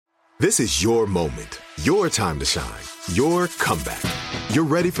This is your moment, your time to shine, your comeback. You're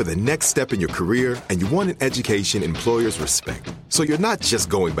ready for the next step in your career, and you want an education employers respect. So you're not just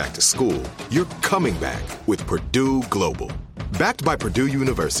going back to school, you're coming back with Purdue Global. Backed by Purdue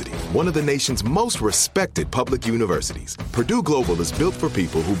University, one of the nation's most respected public universities, Purdue Global is built for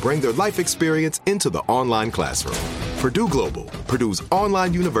people who bring their life experience into the online classroom. Purdue Global, Purdue's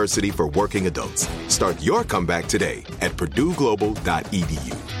online university for working adults. Start your comeback today at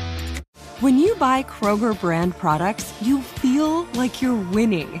purdueglobal.edu. When you buy Kroger brand products, you feel like you're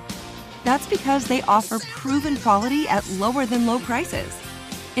winning. That's because they offer proven quality at lower than low prices.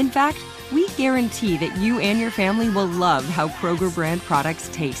 In fact, we guarantee that you and your family will love how Kroger brand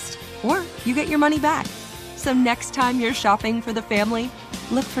products taste, or you get your money back. So next time you're shopping for the family,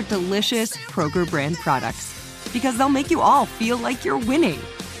 look for delicious Kroger brand products, because they'll make you all feel like you're winning.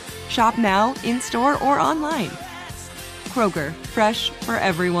 Shop now, in-store, or online. Kroger, fresh for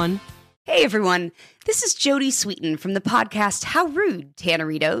everyone. Hey everyone, this is Jody Sweeten from the podcast How Rude,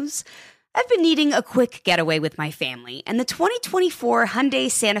 Tanneritos. I've been needing a quick getaway with my family, and the 2024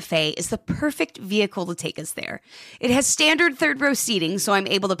 Hyundai Santa Fe is the perfect vehicle to take us there. It has standard third-row seating, so I'm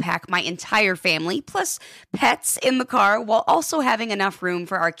able to pack my entire family, plus pets, in the car, while also having enough room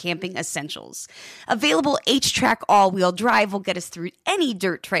for our camping essentials. Available H-Track all-wheel drive will get us through any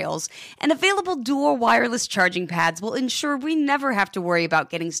dirt trails, and available dual wireless charging pads will ensure we never have to worry about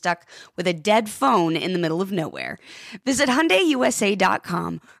getting stuck with a dead phone in the middle of nowhere. Visit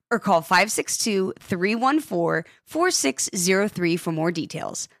HyundaiUSA.com or call 562-314-4603 for more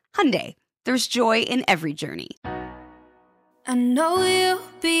details. Hyundai, there's joy in every journey. I know you'll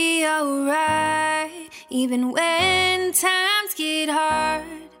be alright, even when times get hard,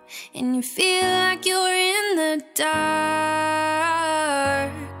 and you feel like you're in the dark.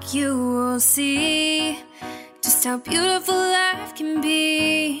 You will see just how beautiful life can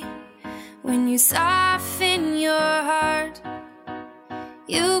be when you soften your heart.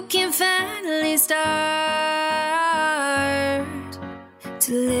 You can finally start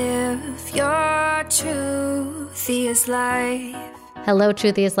to live your truthiest life. Hello,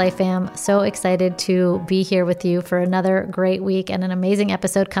 Truthiest Life fam. So excited to be here with you for another great week and an amazing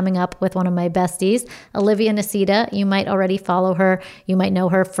episode coming up with one of my besties, Olivia Nocita. You might already follow her. You might know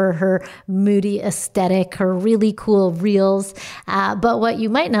her for her moody aesthetic, her really cool reels. But what you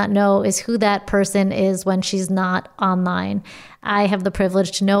might not know is who that person is when she's not online. I have the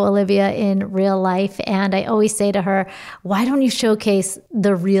privilege to know Olivia in real life, and I always say to her, why don't you showcase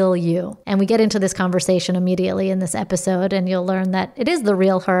the real you? And we get into this conversation immediately in this episode, and you'll learn that it is the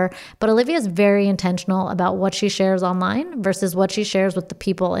real her, but Olivia is very intentional about what she shares online versus what she shares with the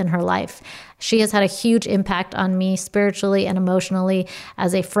people in her life. She has had a huge impact on me spiritually and emotionally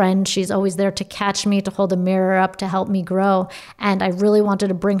as a friend. She's always there to catch me, to hold a mirror up, to help me grow. And I really wanted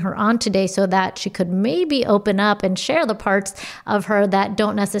to bring her on today so that she could maybe open up and share the parts of her that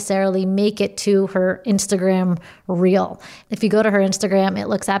don't necessarily make it to her Instagram reel. If you go to her Instagram, it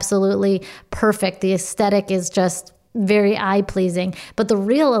looks absolutely perfect. The aesthetic is just very eye-pleasing. But the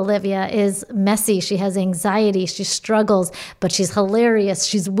real Olivia is messy. She has anxiety. She struggles, but she's hilarious.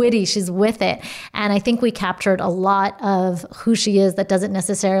 She's witty. She's with it. And I think we captured a lot of who she is that doesn't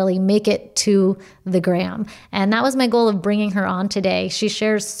necessarily make it to the gram. And that was my goal of bringing her on today. She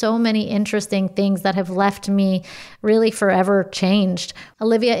shares so many interesting things that have left me really forever changed.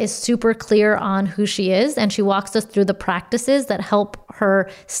 Olivia is super clear on who she is, and she walks us through the practices that help her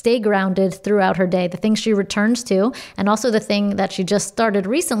stay grounded throughout her day, the things she returns to, and also the thing that she just started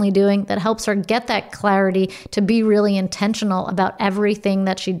recently doing that helps her get that clarity to be really intentional about everything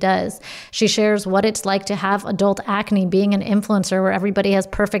that she does. She shares what it's like to have adult acne, being an influencer where everybody has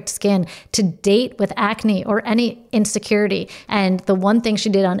perfect skin, to date with acne or any insecurity. And the one thing she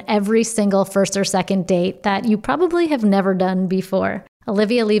did on every single first or second date that you probably have never done before.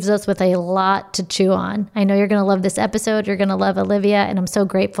 Olivia leaves us with a lot to chew on. I know you're going to love this episode. You're going to love Olivia. And I'm so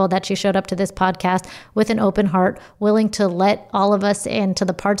grateful that she showed up to this podcast with an open heart, willing to let all of us into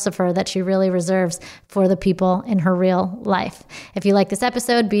the parts of her that she really reserves for the people in her real life. If you like this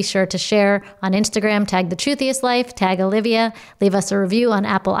episode, be sure to share on Instagram, tag The Truthiest Life, tag Olivia, leave us a review on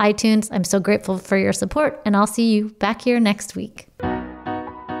Apple iTunes. I'm so grateful for your support, and I'll see you back here next week.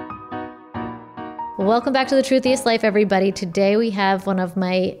 Welcome back to The Truthiest Life, everybody. Today we have one of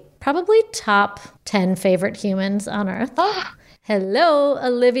my probably top 10 favorite humans on earth. Hello,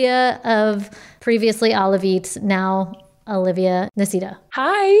 Olivia of previously Olive Eats, now Olivia Nocita.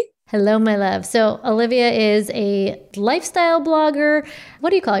 Hi. Hello, my love. So Olivia is a lifestyle blogger. What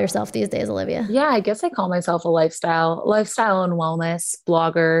do you call yourself these days, Olivia? Yeah, I guess I call myself a lifestyle and wellness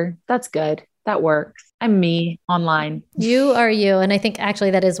blogger. That's good. that works. I'm me online. You are you. And I think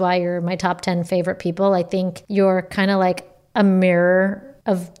actually that is why you're my top 10 favorite people. I think you're kind of like a mirror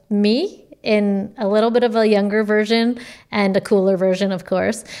of me in a little bit of a younger version and a cooler version, of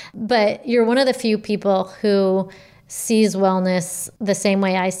course. But you're one of the few people who sees wellness the same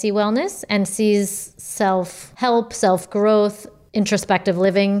way I see wellness and sees self-help, self-growth, introspective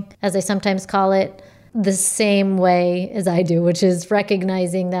living, as I sometimes call it, the same way as I do, which is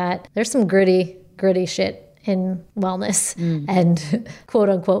recognizing that there's some gritty shit in wellness and quote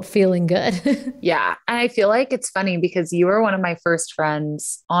unquote feeling good. Yeah. And I feel like it's funny because you were one of my first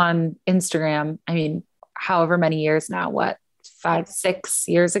friends on Instagram. I mean, however many years now, what, 5, 6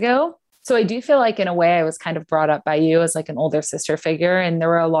 years ago? So I do feel like in a way I was kind of brought up by you as like an older sister figure. And there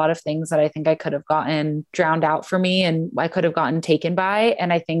were a lot of things that I think I could have gotten drowned out for me and I could have gotten taken by.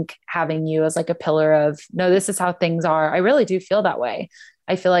 And I think having you as like a pillar of, no, this is how things are. I really do feel that way.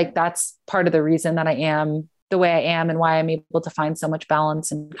 I feel like that's part of the reason that I am the way I am and why I'm able to find so much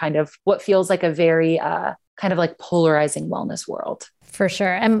balance in kind of what feels like a very kind of like polarizing wellness world. For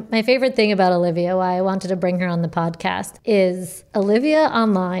sure. And my favorite thing about Olivia, why I wanted to bring her on the podcast, is Olivia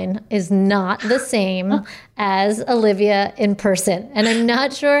online is not the same as Olivia in person. And I'm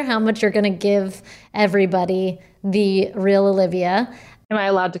not sure how much you're going to give everybody the real Olivia. Am I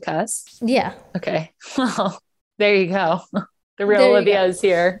allowed to cuss? Yeah. Okay. Well, there you go. The real Olivia is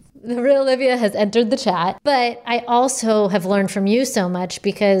here. The real Olivia has entered the chat. But I also have learned from you so much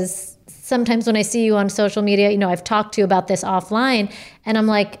because sometimes when I see you on social media, you know, I've talked to you about this offline and I'm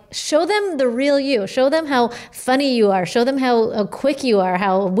like, show them the real you, show them how funny you are, show them how quick you are,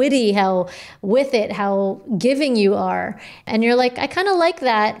 how witty, how with it, how giving you are. And you're like, I kind of like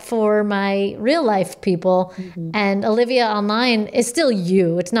that for my real life people. And Olivia online is still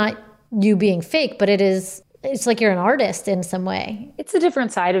you. It's not you being fake, but it's like you're an artist in some way. It's a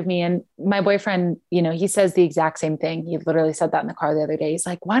different side of me. And my boyfriend, you know, he says the exact same thing. He literally said that in the car the other day. He's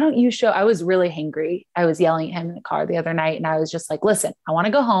like, why don't you show? I was really hangry. I was yelling at him in the car the other night. And I was just like, listen, I want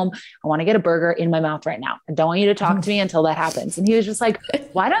to go home. I want to get a burger in my mouth right now. I don't want you to talk to me until that happens. And he was just like,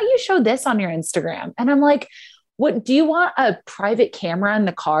 why don't you show this on your Instagram? And I'm like, what, do you want a private camera in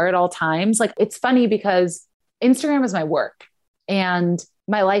the car at all times? Like, it's funny because Instagram is my work and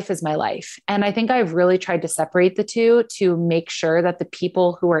my life is my life. And I think I've really tried to separate the two to make sure that the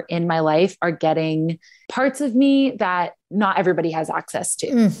people who are in my life are getting parts of me that not everybody has access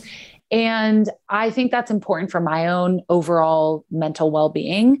to. And I think that's important for my own overall mental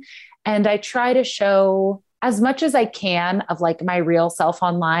well-being. And I try to show as much as I can of like my real self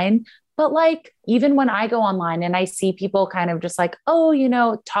online. But like, even when I go online and I see people kind of just like, oh, you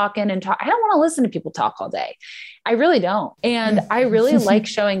know, talking and talk, I don't want to listen to people talk all day. I really don't. And I really like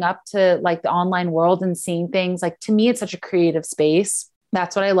showing up to like the online world and seeing things. Like, to me, it's such a creative space.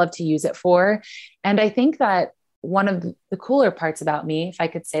 That's what I love to use it for. And I think that one of the cooler parts about me, if I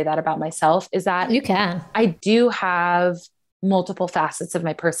could say that about myself, is that you can. I do have multiple facets of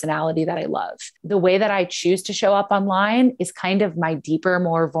my personality that I love. The way that I choose to show up online is kind of my deeper,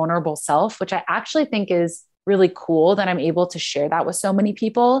 more vulnerable self, which I actually think is really cool that I'm able to share that with so many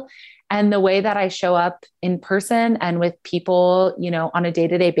people. And the way that I show up in person and with people, you know, on a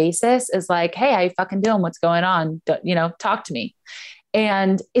day-to-day basis is like, hey, how you fucking doing? What's going on? You know, talk to me.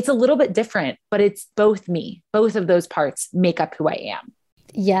 And it's a little bit different, but it's both me. Both of those parts make up who I am.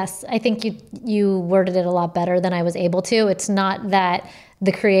 Yes, I think you worded it a lot better than I was able to. It's not that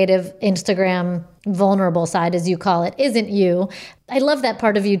the creative Instagram vulnerable side, as you call it, isn't you. I love that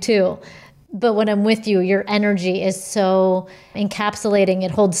part of you too. But when I'm with you, your energy is so encapsulating.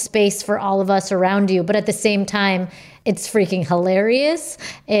 It holds space for all of us around you. But at the same time, it's freaking hilarious.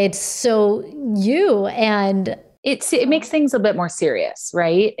 It's so you. And it makes things a bit more serious,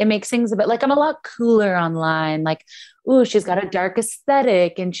 right? It makes things a bit like I'm a lot cooler online. Like, ooh, she's got a dark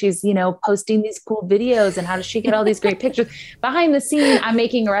aesthetic and she's, you know, posting these cool videos and how does she get all these great pictures? Behind the scene, I'm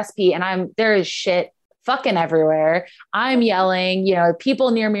making a recipe and there is shit fucking everywhere. I'm yelling, you know,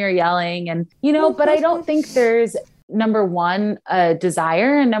 people near me are yelling and, you know, but I don't think there's, number one, a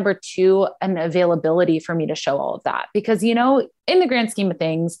desire, and number two, an availability for me to show all of that. Because, you know, in the grand scheme of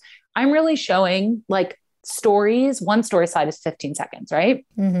things, I'm really showing like stories. One story slide is 15 seconds, right?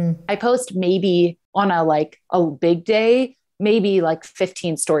 I post maybe on a big day, maybe like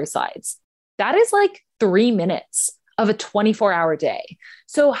 15 story slides. That is like 3 minutes of a 24-hour day.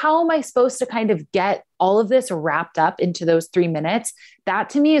 So how am I supposed to kind of get all of this wrapped up into those 3 minutes? That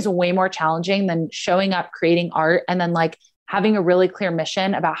to me is way more challenging than showing up, creating art, and then like having a really clear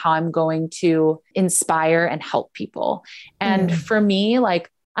mission about how I'm going to inspire and help people. And for me,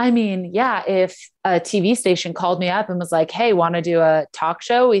 like, I mean, yeah, if a TV station called me up and was like, "Hey, want to do a talk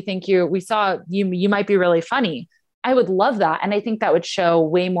show? We saw you might be really funny." I would love that. And I think that would show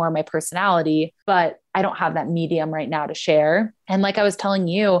way more of my personality, but I don't have that medium right now to share. And like I was telling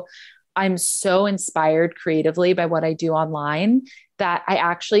you, I'm so inspired creatively by what I do online that I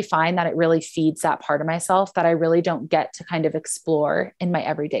actually find that it really feeds that part of myself that I really don't get to kind of explore in my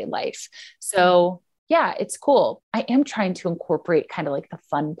everyday life. So yeah, it's cool. I am trying to incorporate kind of like the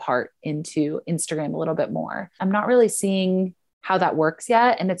fun part into Instagram a little bit more. I'm not really seeing how that works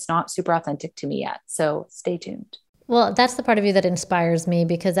yet, and it's not super authentic to me yet. So stay tuned. Well, that's the part of you that inspires me,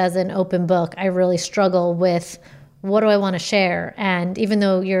 because as an open book, I really struggle with what do I want to share? And even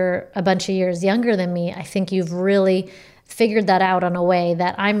though you're a bunch of years younger than me, I think you've really figured that out in a way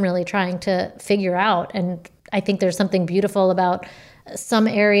that I'm really trying to figure out. And I think there's something beautiful about some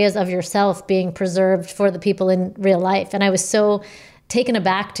areas of yourself being preserved for the people in real life. And I was so taken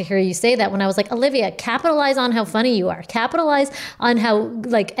aback to hear you say that when I was like, Olivia, capitalize on how funny you are. Capitalize on how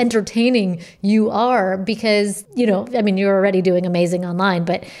like entertaining you are, because, you know, I mean, you're already doing amazing online,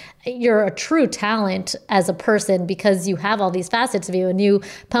 but you're a true talent as a person because you have all these facets of you, and you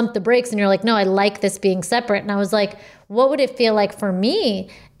pump the brakes and you're like, no, I like this being separate. And I was like, what would it feel like for me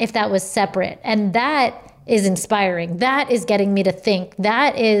if that was separate? And that is inspiring. That is getting me to think.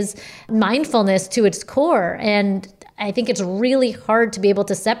 That is mindfulness to its core. And I think it's really hard to be able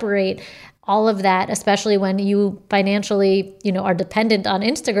to separate all of that, especially when you financially, you know, are dependent on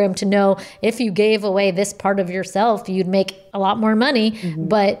Instagram, to know if you gave away this part of yourself, you'd make a lot more money,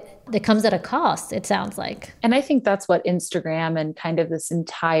 but it comes at a cost, it sounds like. And I think that's what Instagram and kind of this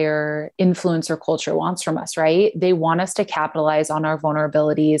entire influencer culture wants from us, right? They want us to capitalize on our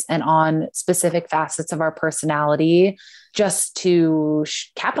vulnerabilities and on specific facets of our personality just to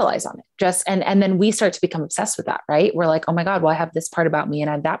capitalize on it. And then we start to become obsessed with that, right? We're like, oh my God, well, I have this part about me and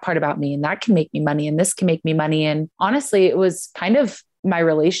I have that part about me, and that can make me money and this can make me money. And honestly, it was kind of my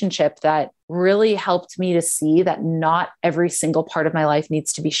relationship that really helped me to see that not every single part of my life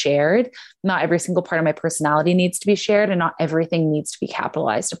needs to be shared. Not every single part of my personality needs to be shared, and not everything needs to be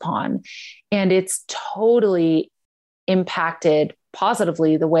capitalized upon. And it's totally impacted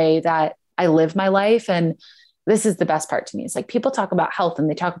positively the way that I live my life. And this is the best part to me. It's like people talk about health and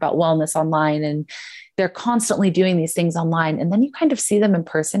they talk about wellness online, and they're constantly doing these things online. And then you kind of see them in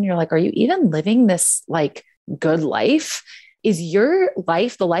person. You're like, are you even living this like good life? Is your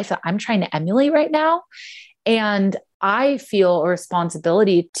life the life that I'm trying to emulate right now? And I feel a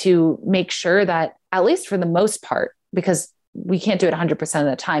responsibility to make sure that, at least for the most part, because we can't do it 100% of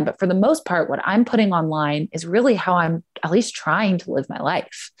the time, but for the most part, what I'm putting online is really how I'm at least trying to live my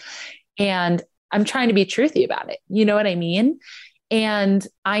life. And I'm trying to be truthy about it. You know what I mean? And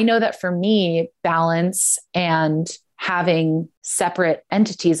I know that for me, balance and having separate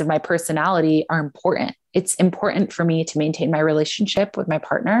entities of my personality are important. It's important for me to maintain my relationship with my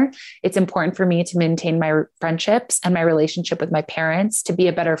partner. It's important for me to maintain my friendships and my relationship with my parents, to be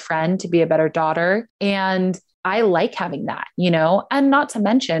a better friend, to be a better daughter. And I like having that, you know, and not to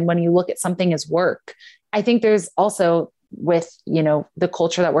mention when you look at something as work, I think there's also, with, you know, the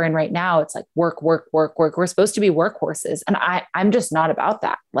culture that we're in right now, it's like work, work, work, work. We're supposed to be workhorses. And I'm just not about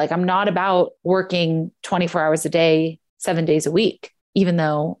that. Like, I'm not about working 24 hours a day, 7 days a week, even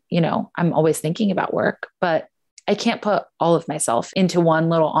though, you know, I'm always thinking about work, but I can't put all of myself into one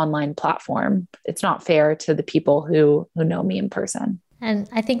little online platform. It's not fair to the people who know me in person. And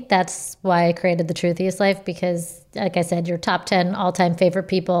I think that's why I created The Truthiest Life, because like I said, your top 10 all-time favorite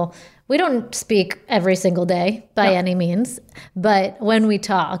people, we don't speak every single day by any means, but when we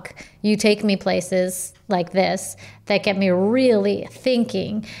talk, you take me places like this that get me really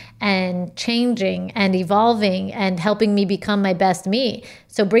thinking and changing and evolving and helping me become my best me.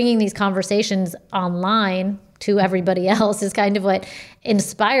 So bringing these conversations online to everybody else is kind of what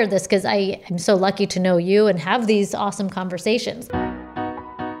inspired this, because I am so lucky to know you and have these awesome conversations.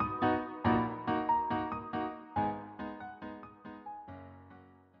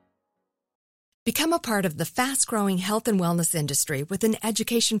 Become a part of the fast-growing health and wellness industry with an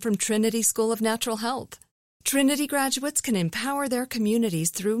education from Trinity School of Natural Health. Trinity graduates can empower their communities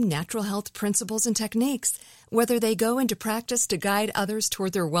through natural health principles and techniques, whether they go into practice to guide others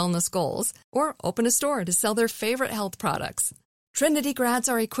toward their wellness goals or open a store to sell their favorite health products. Trinity grads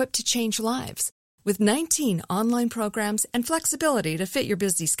are equipped to change lives with 19 online programs and flexibility to fit your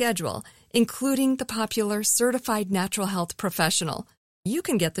busy schedule, including the popular Certified Natural Health Professional. You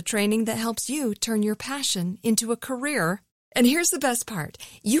can get the training that helps you turn your passion into a career. And here's the best part.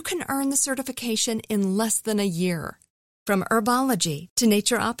 You can earn the certification in less than a year. From herbology to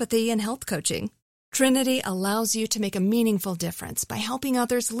naturopathy and health coaching, Trinity allows you to make a meaningful difference by helping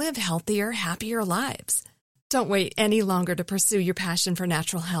others live healthier, happier lives. Don't wait any longer to pursue your passion for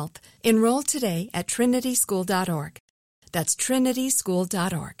natural health. Enroll today at trinityschool.org. That's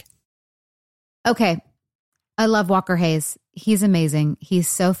trinityschool.org. Okay. I love Walker Hayes. He's amazing. He's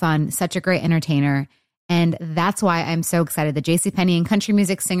so fun, such a great entertainer. And that's why I'm so excited that JCPenney and country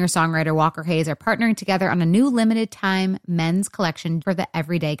music singer-songwriter Walker Hayes are partnering together on a new limited-time men's collection for the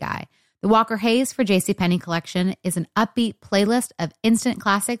everyday guy. The Walker Hayes for JCPenney collection is an upbeat playlist of instant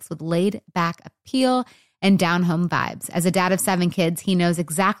classics with laid-back appeal and down-home vibes. As a dad of 7 kids, he knows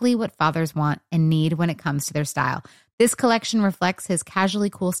exactly what fathers want and need when it comes to their style. This collection reflects his casually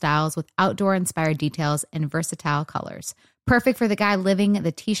cool styles with outdoor-inspired details and versatile colors. Perfect for the guy living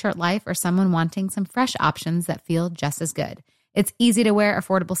the t-shirt life or someone wanting some fresh options that feel just as good. It's easy to wear,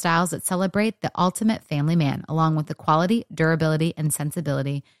 affordable styles that celebrate the ultimate family man, along with the quality, durability, and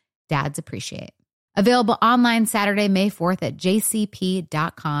sensibility dads appreciate. Available online Saturday, May 4th at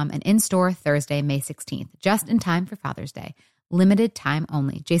jcp.com and in-store Thursday, May 16th, just in time for Father's Day. Limited time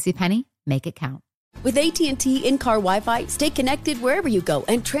only. JCPenney, make it count. With AT&T in-car Wi-Fi, stay connected wherever you go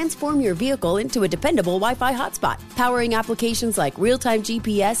and transform your vehicle into a dependable Wi-Fi hotspot. Powering applications like real-time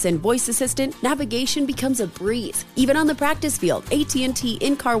GPS and voice assistant, navigation becomes a breeze. Even on the practice field, AT&T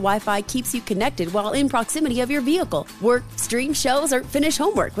in-car Wi-Fi keeps you connected while in proximity of your vehicle. Work, stream shows, or finish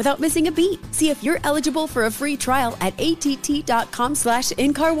homework without missing a beat. See if you're eligible for a free trial at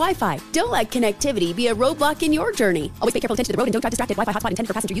att.com/in-car Wi-Fi. Don't let connectivity be a roadblock in your journey. Always pay careful attention to the road and don't drive distracted. Wi-Fi hotspot intended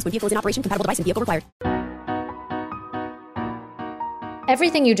for passenger use when vehicle is in operation. Compatible device and vehicle required.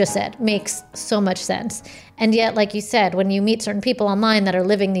 Everything you just said makes so much sense. And yet, like you said, when you meet certain people online that are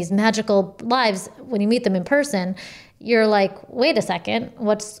living these magical lives, when you meet them in person, you're like, wait a second,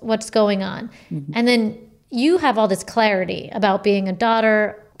 what's going on? Mm-hmm. And then you have all this clarity about being a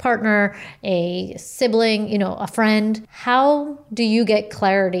daughter, partner, a sibling, a friend. How do you get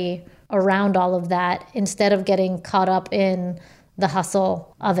clarity around all of that instead of getting caught up in the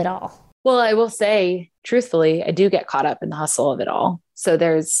hustle of it all? Well, I will say, truthfully, I do get caught up in the hustle of it all. So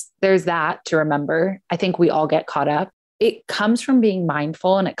there's that to remember. I think we all get caught up. It comes from being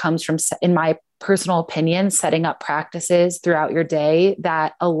mindful, and it comes from, in my personal opinion, setting up practices throughout your day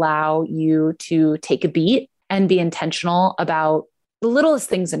that allow you to take a beat and be intentional about the littlest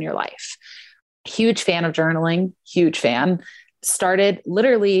things in your life. Huge fan of journaling, huge fan. Started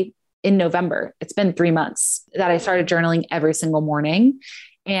literally in November. It's been 3 months that I started journaling every single morning.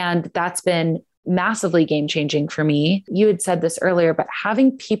 And that's been massively game-changing for me. You had said this earlier, but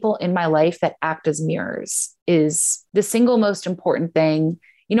having people in my life that act as mirrors is the single most important thing.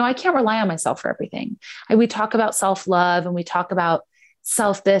 I can't rely on myself for everything. We talk about self-love and we talk about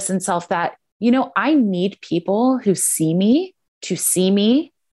self this and self that. I need people who see me to see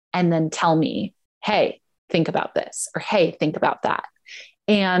me and then tell me, hey, think about this, or hey, think about that.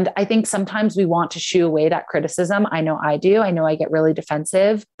 And I think sometimes we want to shoo away that criticism. I know I do. I know I get really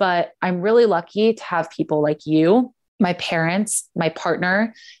defensive, but I'm really lucky to have people like you, my parents, my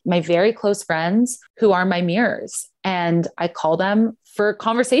partner, my very close friends who are my mirrors. And I call them for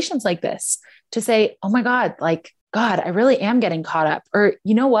conversations like this to say, oh my God, God, I really am getting caught up. Or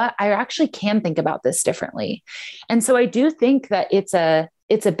you know what? I actually can think about this differently. And so I do think that it's a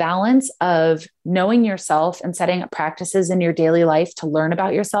balance of knowing yourself and setting up practices in your daily life to learn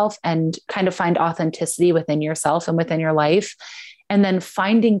about yourself and kind of find authenticity within yourself and within your life. And then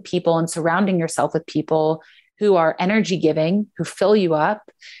finding people and surrounding yourself with people who are energy giving, who fill you up,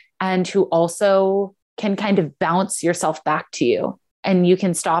 and who also can kind of bounce yourself back to you. And you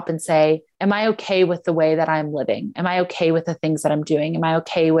can stop and say, am I okay with the way that I'm living? Am I okay with the things that I'm doing? Am I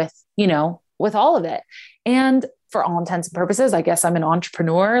okay with, with all of it? And for all intents and purposes, I guess I'm an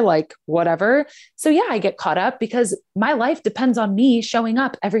entrepreneur, whatever. So yeah, I get caught up because my life depends on me showing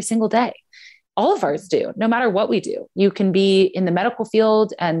up every single day. All of ours do, no matter what we do. You can be in the medical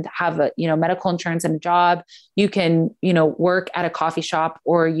field and have a, medical insurance and a job. You can, work at a coffee shop,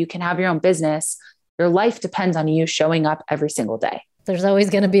 or you can have your own business. Your life depends on you showing up every single day. There's always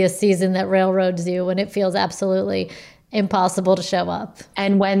going to be a season that railroads you when it feels absolutely impossible to show up.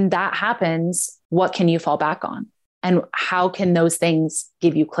 And when that happens, what can you fall back on? And how can those things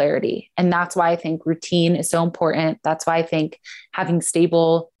give you clarity? And that's why I think routine is so important. That's why I think having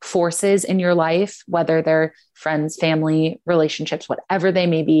stable forces in your life, whether they're friends, family, relationships, whatever they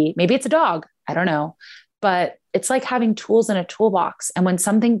may be, maybe it's a dog, I don't know, but it's like having tools in a toolbox. And when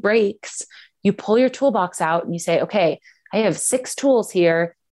something breaks, you pull your toolbox out and you say, okay, I have 6 tools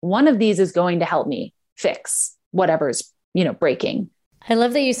here. One of these is going to help me fix whatever's, breaking. I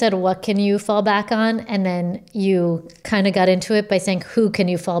love that you said, what can you fall back on? And then you kind of got into it by saying, who can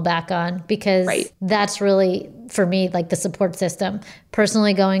you fall back on? Because that's really, for me, like the support system.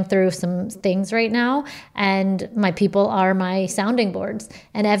 Personally going through some things right now, and my people are my sounding boards.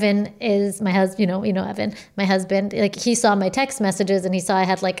 And Evan is my husband, you know Evan, my husband, like he saw my text messages and he saw I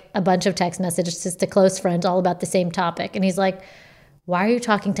had like a bunch of text messages just to close friends all about the same topic. And he's like, why are you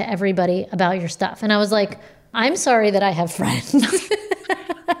talking to everybody about your stuff? And I was like, I'm sorry that I have friends.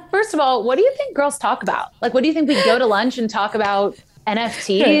 First of all, what do you think girls talk about? Like, what do you think we go to lunch and talk about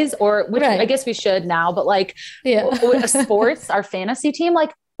NFTs or which I guess we should now, but like sports, our fantasy team,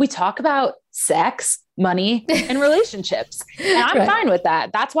 like we talk about sex, money, and relationships. And I'm fine with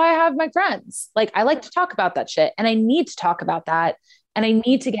that. That's why I have my friends. Like I like to talk about that shit and I need to talk about that. And I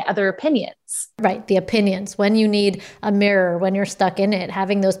need to get other opinions. Right. The opinions. When you need a mirror, when you're stuck in it,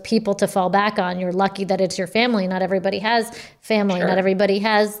 having those people to fall back on. You're lucky that it's your family. Not everybody has family. Not everybody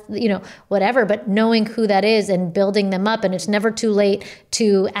has, whatever, but knowing who that is and building them up. And it's never too late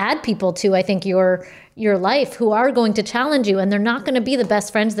to add people to, I think, your life who are going to challenge you. And they're not going to be the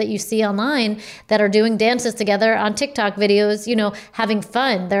best friends that you see online that are doing dances together on TikTok videos, having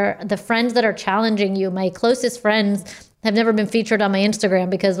fun. They're the friends that are challenging you. My closest friends have never been featured on my Instagram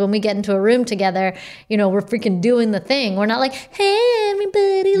because when we get into a room together, we're freaking doing the thing. We're not like, hey,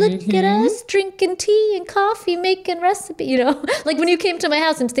 everybody, look at us drinking tea and coffee, making recipe, like when you came to my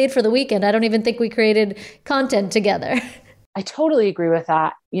house and stayed for the weekend, I don't even think we created content together. I totally agree with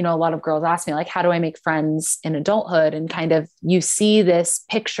that. A lot of girls ask me like, how do I make friends in adulthood? And kind of, you see this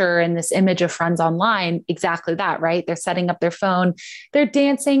picture and this image of friends online, exactly that, right? They're setting up their phone, they're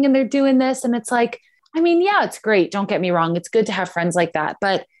dancing and they're doing this. And it's like, yeah, it's great. Don't get me wrong. It's good to have friends like that.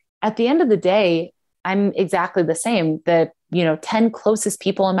 But at the end of the day, I'm exactly the same. The, 10 closest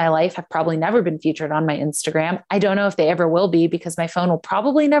people in my life have probably never been featured on my Instagram. I don't know if they ever will be because my phone will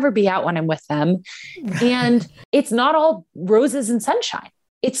probably never be out when I'm with them. And it's not all roses and sunshine.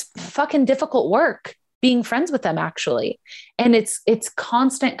 It's fucking difficult work being friends with them, actually. And it's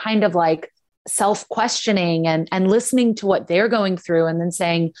constant kind of like self-questioning and listening to what they're going through and then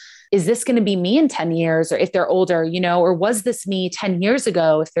saying, is this going to be me in 10 years? Or if they're older, or was this me 10 years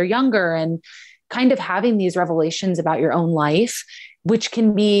ago if they're younger? And kind of having these revelations about your own life, which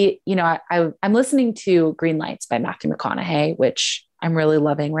can be, I'm listening to Green Lights by Matthew McConaughey, which I'm really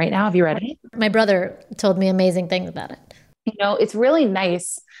loving right now. Have you read it? My brother told me amazing things about it. It's really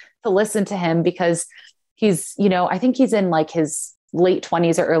nice to listen to him because he's, I think he's in like his late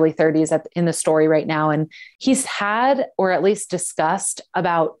 20s or early 30s in the story right now. And he's had, or at least discussed,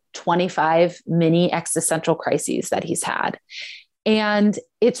 about 25 mini existential crises that he's had. And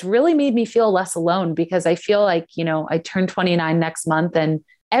it's really made me feel less alone because I feel like, I turn 29 next month and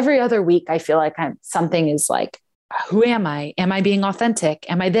every other week I feel like something is like, who am I? Am I being authentic?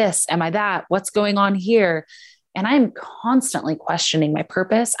 Am I this? Am I that? What's going on here? And I'm constantly questioning my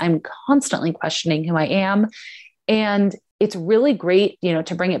purpose. I'm constantly questioning who I am. And it's really great,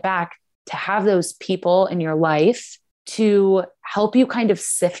 to bring it back, to have those people in your life to help you kind of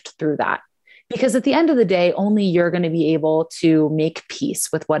sift through that. Because at the end of the day, only you're going to be able to make peace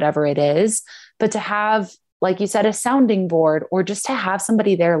with whatever it is. But to have, like you said, a sounding board, or just to have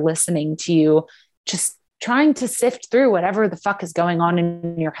somebody there listening to you, just trying to sift through whatever the fuck is going on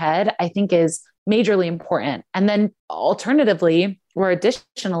in your head, I think is majorly important. And then alternatively, or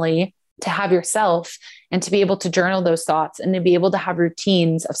additionally, to have yourself and to be able to journal those thoughts and to be able to have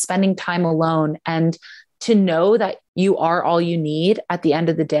routines of spending time alone and to know that you are all you need at the end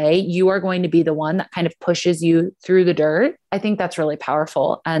of the day. You are going to be the one that kind of pushes you through the dirt. I think that's really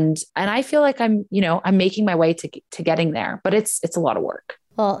powerful. And I feel like I'm making my way to getting there, but it's a lot of work.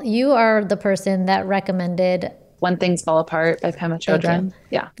 Well, you are the person that recommended When Things Fall Apart by Pema Chodron.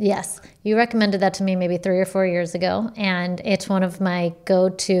 Yeah. Yes. You recommended that to me maybe 3 or 4 years ago. And it's one of my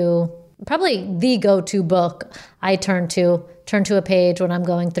probably the go-to book I turn to a page when I'm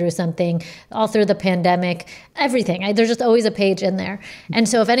going through something, all through the pandemic, everything. There's just always a page in there. And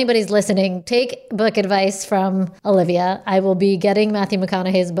so if anybody's listening, take book advice from Olivia. I will be getting Matthew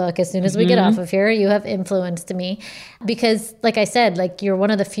McConaughey's book as soon as we get off of here. You have influenced me because, like I said, like you're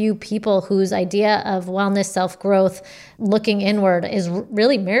one of the few people whose idea of wellness, self-growth, looking inward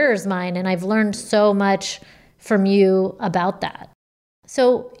really mirrors mine. And I've learned so much from you about that.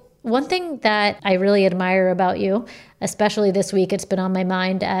 So one thing that I really admire about you, especially this week, it's been on my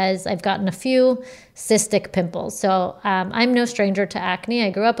mind as I've gotten a few cystic pimples. So I'm no stranger to acne.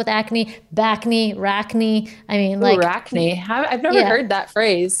 I grew up with acne, backne, racne. I mean, like racne. I've never heard that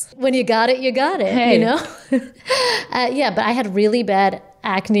phrase. When you got it, hey. Yeah, but I had really bad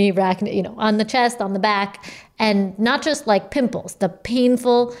acne, on the chest, on the back, and not just like pimples, the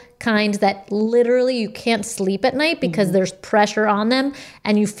painful kinds that literally you can't sleep at night because there's pressure on them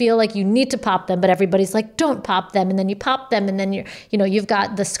and you feel like you need to pop them, but everybody's like, don't pop them. And then you pop them and then you've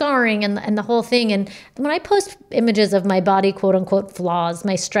got the scarring and the whole thing. And when I post images of my body, quote unquote, flaws,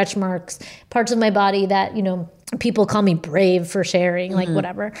 my stretch marks, parts of my body that, people call me brave for sharing, like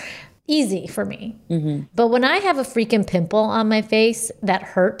whatever. Easy for me. But when I have a freaking pimple on my face that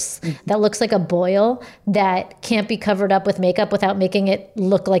hurts, that looks like a boil, that can't be covered up with makeup without making it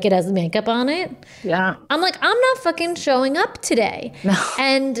look like it has makeup on it. Yeah. I'm like, I'm not fucking showing up today. No.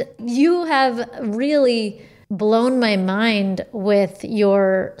 And you have really blown my mind with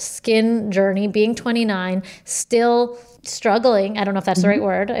your skin journey, being 29, still struggling. I don't know if that's the right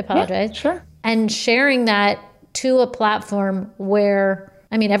word. I apologize. Yeah, sure. And sharing that to a platform where,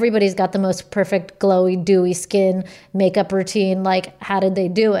 everybody's got the most perfect, glowy, dewy skin, makeup routine. Like, how did they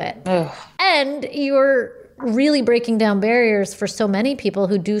do it? Ugh. And you're really breaking down barriers for so many people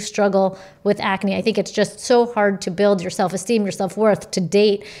who do struggle with acne. I think it's just so hard to build your self-esteem, your self-worth, to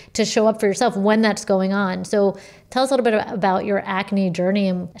date, to show up for yourself when that's going on. So tell us a little bit about your acne journey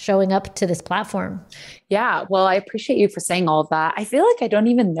and showing up to this platform. Yeah. Well, I appreciate you for saying all of that. I feel like I don't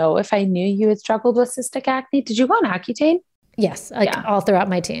even know if I knew you had struggled with cystic acne. Did you go on Accutane? Yes, all throughout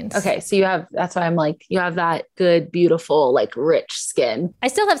my teens. Okay. So that's why I'm like, you have that good, beautiful, like rich skin. I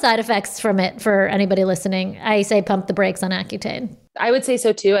still have side effects from it for anybody listening. I say pump the brakes on Accutane. I would say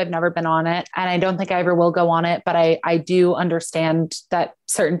so too. I've never been on it and I don't think I ever will go on it, but I do understand that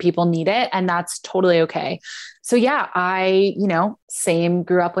certain people need it and that's totally okay. So yeah, I,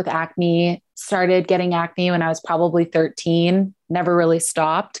 grew up with acne, started getting acne when I was probably 13, never really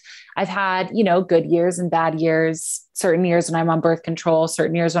stopped. I've had, good years and bad years, certain years when I'm on birth control,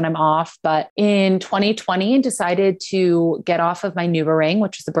 certain years when I'm off. But in 2020, decided to get off of my NuvaRing,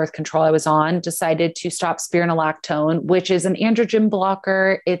 which is the birth control I was on, decided to stop spironolactone, which is an androgen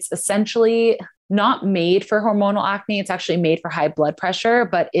blocker. It's essentially not made for hormonal acne. It's actually made for high blood pressure,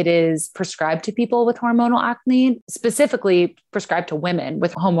 but it is prescribed to people with hormonal acne, specifically prescribed to women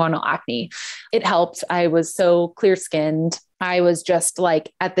with hormonal acne. It helped. I was so clear skinned. I was just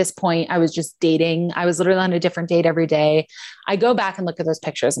like, at this point, I was just dating. I was literally on a different date every day. I go back and look at those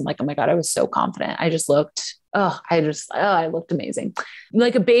pictures. I'm like, oh my God, I was so confident. I looked amazing.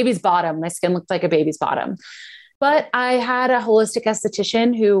 Like a baby's bottom. My skin looked like a baby's bottom. But I had a holistic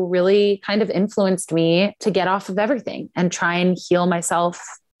esthetician who really kind of influenced me to get off of everything and try and heal myself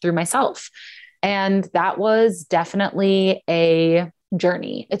through myself. And that was definitely a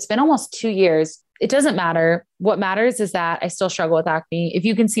journey. It's been almost 2 years. It doesn't matter. What matters is that I still struggle with acne. If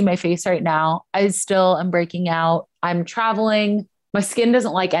you can see my face right now, I still am breaking out. I'm traveling. My skin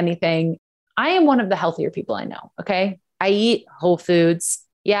doesn't like anything. I am one of the healthier people I know. Okay. I eat whole foods.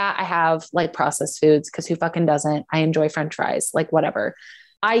 Yeah, I have like processed foods because who fucking doesn't? I enjoy French fries, like whatever.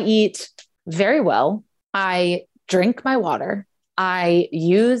 I eat very well. I drink my water. I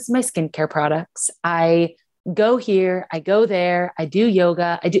use my skincare products. I go here. I go there. I do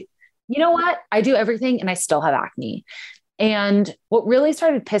yoga. You know what? I do everything and I still have acne. And what really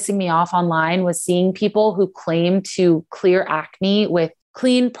started pissing me off online was seeing people who claim to clear acne with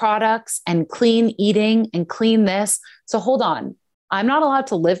clean products and clean eating and clean this. So hold on. I'm not allowed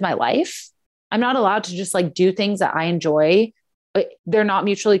to live my life. I'm not allowed to just like do things that I enjoy, but they're not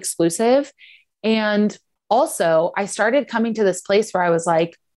mutually exclusive. And also I started coming to this place where I was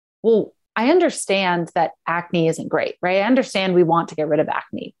like, well, I understand that acne isn't great, right? I understand we want to get rid of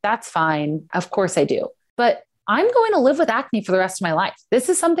acne. That's fine. Of course I do. But I'm going to live with acne for the rest of my life. This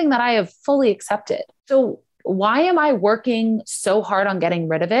is something that I have fully accepted. So why am I working so hard on getting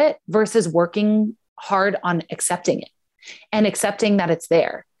rid of it versus working hard on accepting it? And accepting that it's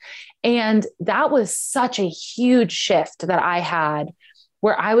there. And that was such a huge shift that I had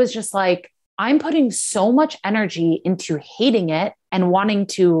where I was just like, I'm putting so much energy into hating it and wanting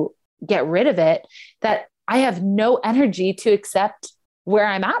to get rid of it that I have no energy to accept where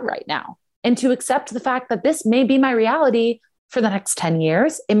I'm at right now and to accept the fact that this may be my reality for the next 10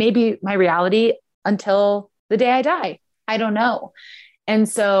 years. It may be my reality until the day I die. I don't know. And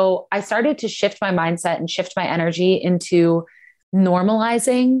so I started to shift my mindset and shift my energy into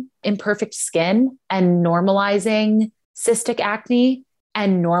normalizing imperfect skin and normalizing cystic acne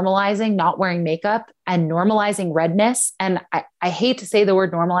and normalizing not wearing makeup and normalizing redness. And I hate to say the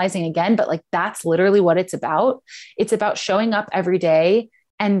word normalizing again, but like, that's literally what it's about. It's about showing up every day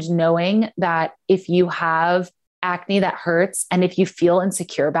and knowing that if you have acne that hurts and if you feel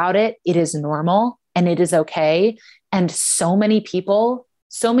insecure about it, it is normal and it is okay. And so many people,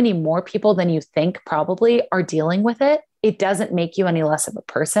 so many more people than you think probably are dealing with it. it doesn't make you any less of a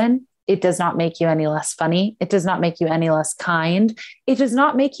person. It does not make you any less funny. It does not make you any less kind. It does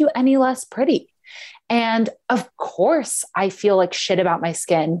not make you any less pretty. And of course, I feel like shit about my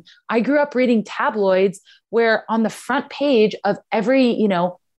skin. I grew up reading tabloids where on the front page of every,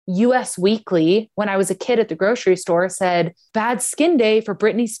 US Weekly, when I was a kid at the grocery store, said bad skin day for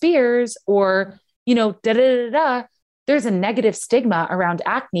Britney Spears, or, there's a negative stigma around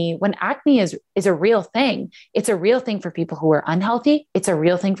acne when acne is a real thing. It's a real thing for people who are unhealthy. It's a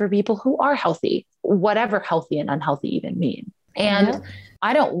real thing for people who are healthy, whatever healthy and unhealthy even mean. And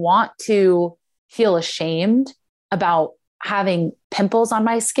I don't want to feel ashamed about having pimples on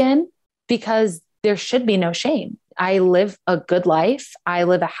my skin, because there should be no shame. I live a good life. I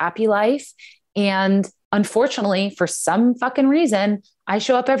live a happy life. And unfortunately, for some fucking reason, I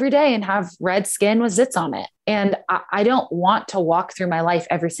show up every day and have red skin with zits on it. And I don't want to walk through my life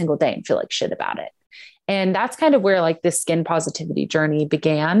every single day and feel like shit about it. And that's kind of where like this skin positivity journey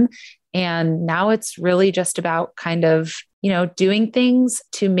began. And now it's really just about kind of, doing things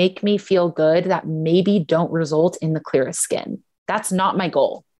to make me feel good that maybe don't result in the clearest skin. That's not my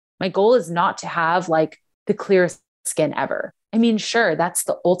goal. My goal is not to have like the clearest skin ever. I mean, sure, that's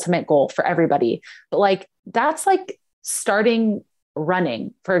the ultimate goal for everybody, but like, that's like starting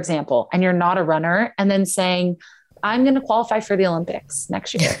running, for example, and you're not a runner and then saying, I'm going to qualify for the Olympics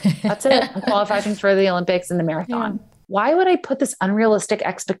next year. That's it. I'm qualifying for the Olympics and the marathon. Yeah. Why would I put this unrealistic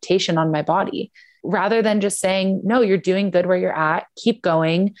expectation on my body rather than just saying, no, you're doing good where you're at. Keep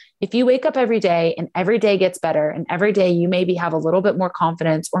going. If you wake up every day and every day gets better and every day you maybe have a little bit more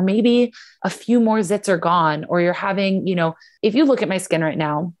confidence, or maybe a few more zits are gone, or you're having, if you look at my skin right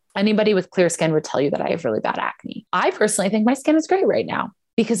now, anybody with clear skin would tell you that I have really bad acne. I personally think my skin is great right now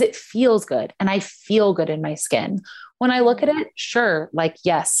because it feels good and I feel good in my skin. When I look at it, sure, like,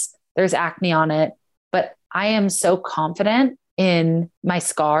 yes, there's acne on it, but I am so confident in my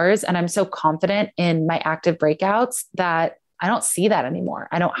scars and I'm so confident in my active breakouts that I don't see that anymore.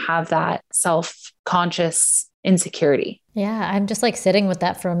 I don't have that self-conscious insecurity. Yeah. I'm just like sitting with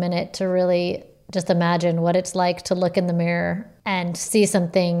that for a minute to really just imagine what it's like to look in the mirror and see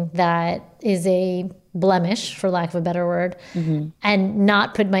something that is a blemish, for lack of a better word, and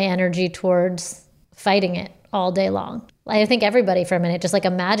not put my energy towards fighting it all day long. I think everybody for a minute, just like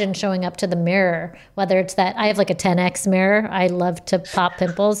imagine showing up to the mirror, whether it's that I have like a 10X mirror. I love to pop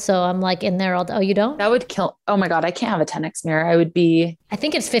pimples. So I'm like in there all day. Oh, you don't? That would kill. Oh my God. I can't have a 10X mirror. I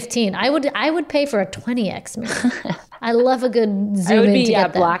think it's 15. I would pay for a 20X mirror. I love a good zoom in to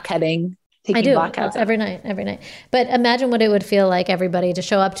get blackheading. I do every night. But imagine what it would feel like, everybody, to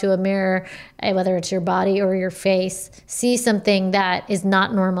show up to a mirror, whether it's your body or your face, see something that is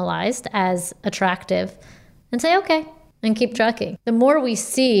not normalized as attractive and say, okay, and keep trucking. The more we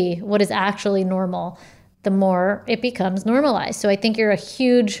see what is actually normal, the more it becomes normalized. So I think you're a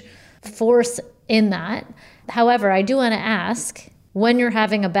huge force in that. However, I do want to ask, when you're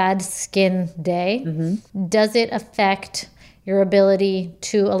having a bad skin day, does it affect your ability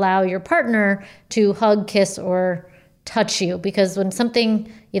to allow your partner to hug, kiss, or touch you? Because when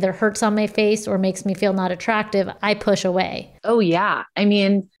something either hurts on my face or makes me feel not attractive, I push away. Oh yeah. I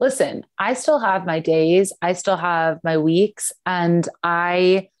mean, listen, I still have my days. I still have my weeks, and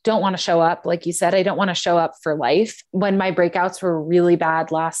I don't want to show up. Like you said, I don't want to show up for life. When my breakouts were really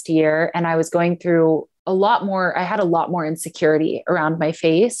bad last year and I was going through I had a lot more insecurity around my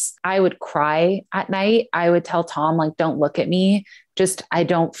face. I would cry at night. I would tell Tom, like, don't look at me. I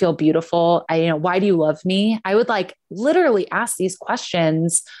don't feel beautiful. Why do you love me? I would like literally ask these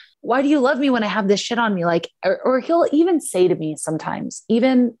questions. Why do you love me when I have this shit on me? Like, or he'll even say to me sometimes,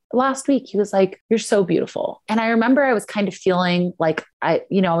 even last week, he was like, you're so beautiful. And I remember I was kind of feeling like I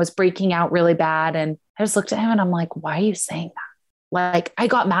was breaking out really bad. And I just looked at him and I'm like, why are you saying that? Like, I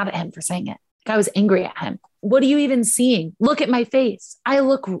got mad at him for saying it. I was angry at him. What are you even seeing? Look at my face.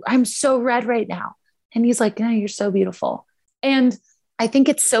 I'm so red right now. And he's like, no, you're so beautiful. And I think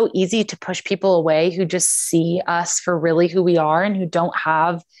it's so easy to push people away who just see us for really who we are and who don't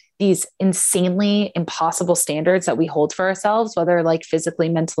have these insanely impossible standards that we hold for ourselves, whether like physically,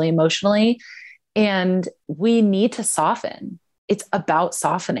 mentally, emotionally. And we need to soften. It's about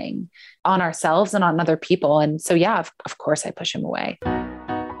softening on ourselves and on other people. And so, yeah, of course I push him away.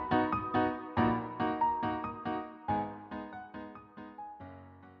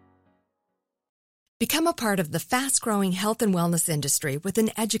 Become a part of the fast-growing health and wellness industry with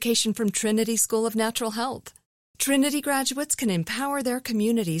an education from Trinity School of Natural Health. Trinity graduates can empower their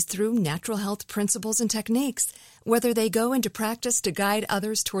communities through natural health principles and techniques, whether they go into practice to guide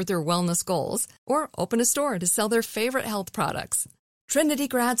others toward their wellness goals or open a store to sell their favorite health products. Trinity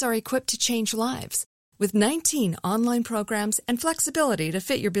grads are equipped to change lives. With 19 online programs and flexibility to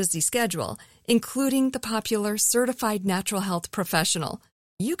fit your busy schedule, including the popular Certified Natural Health Professional,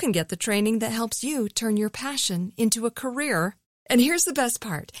 you can get the training that helps you turn your passion into a career. And here's the best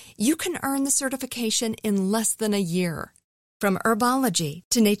part. You can earn the certification in less than a year. From herbology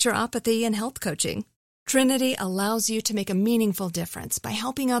to naturopathy and health coaching, Trinity allows you to make a meaningful difference by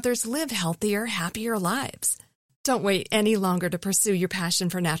helping others live healthier, happier lives. Don't wait any longer to pursue your passion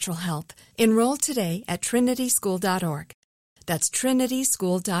for natural health. Enroll today at trinityschool.org. That's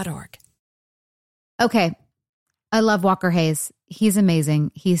trinityschool.org. Okay. I love Walker Hayes. He's amazing.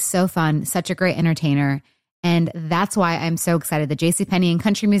 He's so fun, such a great entertainer. And that's why I'm so excited that JCPenney and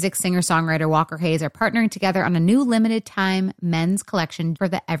country music singer-songwriter Walker Hayes are partnering together on a new limited time men's collection for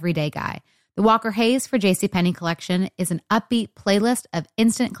the everyday guy. The Walker Hayes for JCPenney collection is an upbeat playlist of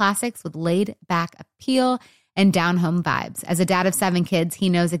instant classics with laid-back appeal and down-home vibes. As a dad of 7 kids, he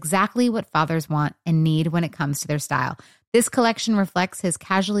knows exactly what fathers want and need when it comes to their style. This collection reflects his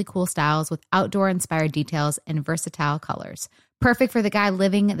casually cool styles with outdoor-inspired details and versatile colors. Perfect for the guy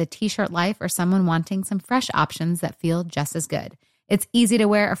living the t-shirt life or someone wanting some fresh options that feel just as good. It's easy to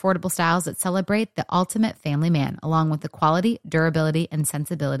wear, affordable styles that celebrate the ultimate family man, along with the quality, durability, and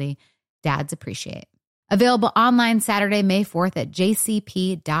sensibility dads appreciate. Available online Saturday, May 4th at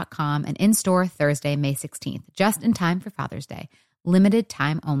jcp.com and in-store Thursday, May 16th, just in time for Father's Day. Limited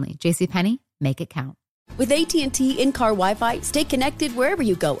time only. JCPenney, make it count. With AT&T in-car Wi-Fi, stay connected wherever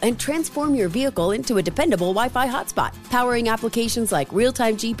you go and transform your vehicle into a dependable Wi-Fi hotspot. Powering applications like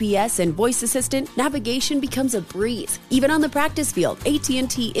real-time GPS and voice assistant, navigation becomes a breeze. Even on the practice field,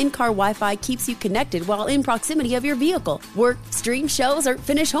 AT&T in-car Wi-Fi keeps you connected while in proximity of your vehicle. Work, stream shows, or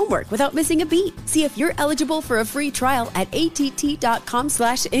finish homework without missing a beat. See if you're eligible for a free trial at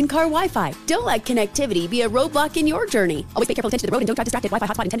att.com/in-car Wi-Fi. Don't let connectivity be a roadblock in your journey. Always pay careful attention to the road and don't drive distracted. Wi-Fi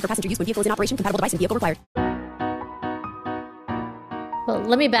hotspot intended for passenger use when vehicle is in operation. Compatible device and vehicle required. Well,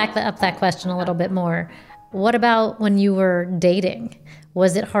 let me back up that question a little bit more. What about when you were dating?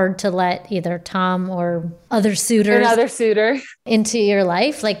 Was it hard to let either Tom or other suitors Another suitor into your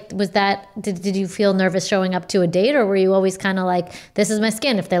life? Like, was that, did you feel nervous showing up to a date, or were you always kind of like, this is my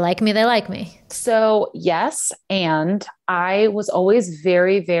skin. If they like me, they like me? So yes. And I was always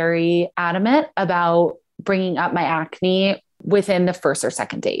very, very adamant about bringing up my acne within the first or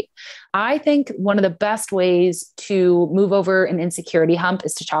second date. I think one of the best ways to move over an insecurity hump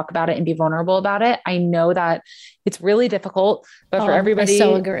is to talk about it and be vulnerable about it. I know that it's really difficult, but for everybody, I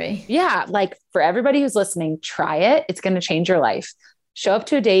so agree. Yeah. Like for everybody who's listening, try it. It's going to change your life. Show up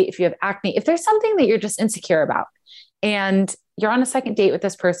to a date. If you have acne, if there's something that you're just insecure about and you're on a second date with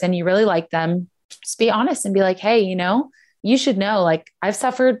this person, you really like them, just be honest and be like, hey, you should know, like I've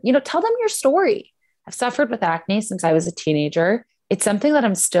suffered, tell them your story. I've suffered with acne since I was a teenager. It's something that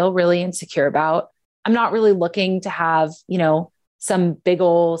I'm still really insecure about. I'm not really looking to have, some big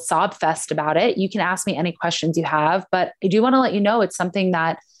old sob fest about it. You can ask me any questions you have, but I do want to let you know it's something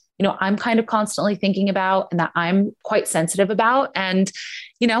that, I'm kind of constantly thinking about and that I'm quite sensitive about. And,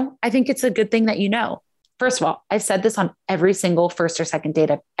 I think it's a good thing that First of all, I've said this on every single first or second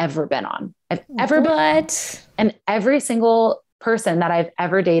date I've ever been on. And every single person that I've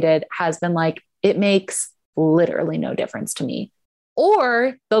ever dated has been like, it makes literally no difference to me.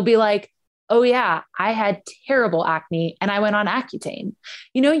 Or they'll be like, oh yeah, I had terrible acne and I went on Accutane.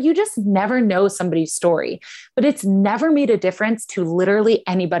 You just never know somebody's story, but it's never made a difference to literally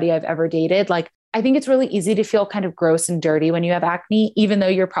anybody I've ever dated. Like, I think it's really easy to feel kind of gross and dirty when you have acne, even though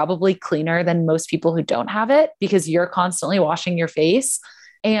you're probably cleaner than most people who don't have it because you're constantly washing your face.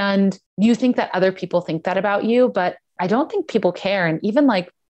 And you think that other people think that about you, but I don't think people care. And even like,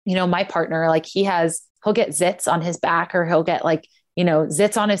 my partner, like he'll get zits on his back or he'll get like,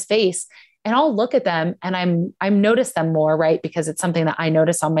 zits on his face, and I'll look at them and I'm notice them more, right? Because it's something that I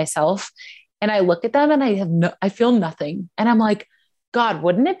notice on myself, and I look at them and I feel nothing. And I'm like, God,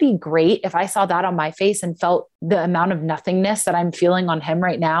 wouldn't it be great if I saw that on my face and felt the amount of nothingness that I'm feeling on him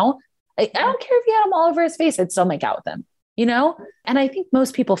right now? I don't care if he had them all over his face, I'd still make out with him, And I think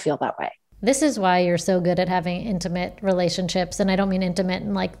most people feel that way. This is why you're so good at having intimate relationships. And I don't mean intimate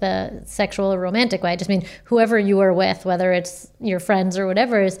in like the sexual or romantic way. I just mean whoever you are with, whether it's your friends or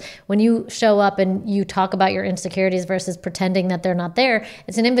whatever, is when you show up and you talk about your insecurities versus pretending that they're not there,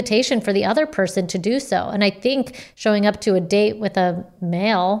 it's an invitation for the other person to do so. And I think showing up to a date with a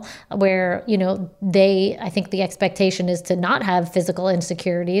male where, I think the expectation is to not have physical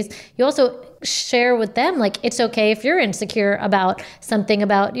insecurities. You also share with them, like, it's okay if you're insecure about something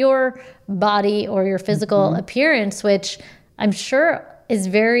about your body or your physical appearance, which I'm sure is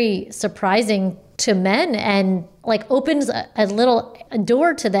very surprising to men and like opens a little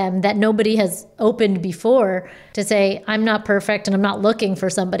door to them that nobody has opened before, to say, I'm not perfect and I'm not looking for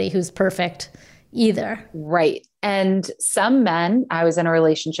somebody who's perfect either. Right. And some men, I was in a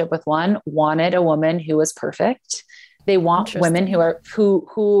relationship with one, wanted a woman who was perfect. They want women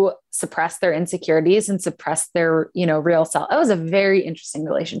who suppress their insecurities and suppress their, real self. That was a very interesting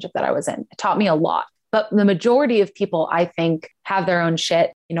relationship that I was in. It taught me a lot. But the majority of people, I think, have their own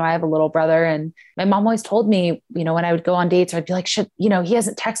shit. I have a little brother, and my mom always told me, when I would go on dates, I'd be like, he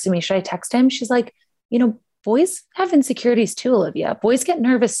hasn't texted me. Should I text him? She's like, boys have insecurities too, Olivia. Boys get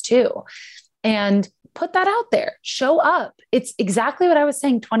nervous too. And put that out there. Show up. It's exactly what I was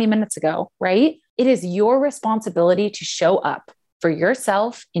saying 20 minutes ago, right? It is your responsibility to show up for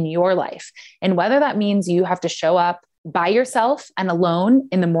yourself in your life. And whether that means you have to show up by yourself and alone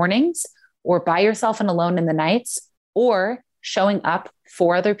in the mornings, or by yourself and alone in the nights, or showing up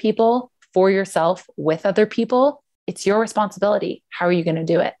for other people, for yourself, with other people, it's your responsibility. How are you going to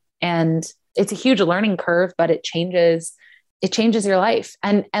do it? And it's a huge learning curve, but it changes your life.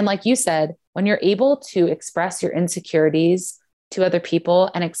 And like you said, when you're able to express your insecurities to other people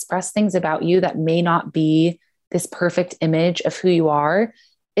and express things about you that may not be this perfect image of who you are,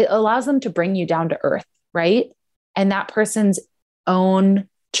 it allows them to bring you down to earth, right? And that person's own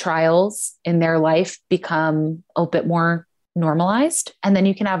trials in their life become a bit more normalized. And then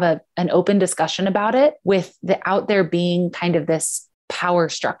you can have an open discussion about it without there being kind of this power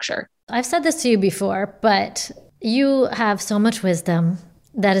structure. I've said this to you before, but you have so much wisdom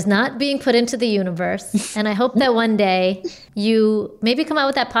that is not being put into the universe. And I hope that one day you maybe come out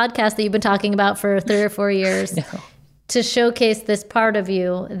with that podcast that you've been talking about for 3 or 4 years. No. To showcase this part of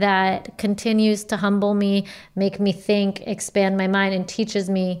you that continues to humble me, make me think, expand my mind, and teaches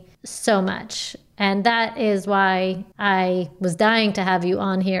me so much. And that is why I was dying to have you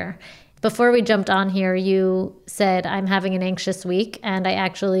on here. Before we jumped on here, you said, I'm having an anxious week. And I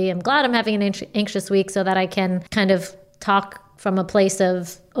actually am glad I'm having an anxious week so that I can kind of talk from a place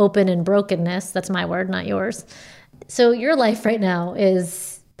of open and brokenness. That's my word, not yours. So your life right now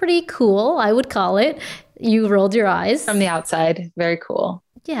is pretty cool, I would call it. You rolled your eyes. From the outside. Very cool.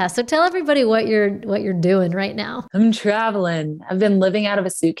 Yeah. So tell everybody what you're doing right now. I'm traveling. I've been living out of a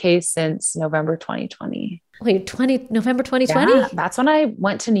suitcase since November 2020. Wait, November 2020? Yeah, that's when I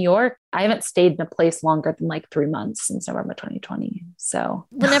went to New York. I haven't stayed in a place longer than like 3 months since November 2020. So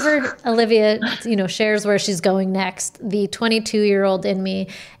whenever Olivia, shares where she's going next, the 22-year-old in me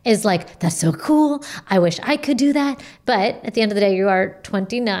is like, that's so cool. I wish I could do that. But at the end of the day, you are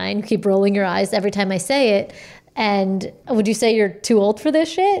 29. You keep rolling your eyes every time I say it. And would you say you're too old for this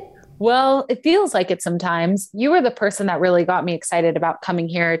shit? Well, it feels like it sometimes. You were the person that really got me excited about coming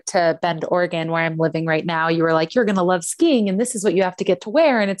here to Bend, Oregon, where I'm living right now. You were like, you're going to love skiing and this is what you have to get to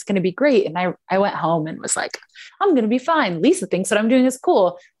wear and it's going to be great. And I went home and was like, I'm going to be fine. Lisa thinks what I'm doing is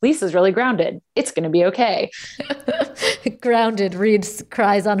cool. Lisa's really grounded. It's going to be okay. Grounded. Reads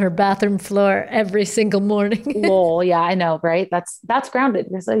cries on her bathroom floor every single morning. Lol. Yeah, I know, right? That's grounded.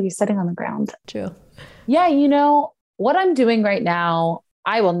 You're sitting on the ground. True. Yeah. What I'm doing right now,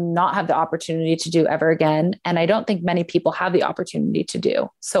 I will not have the opportunity to do ever again. And I don't think many people have the opportunity to do.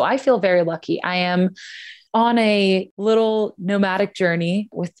 So I feel very lucky. I am on a little nomadic journey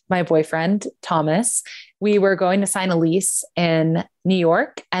with my boyfriend, Thomas. We were going to sign a lease in New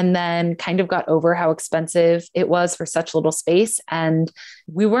York and then kind of got over how expensive it was for such little space. And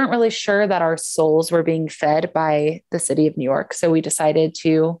we weren't really sure that our souls were being fed by the city of New York. So we decided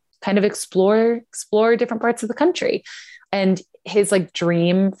to kind of explore different parts of the country. And his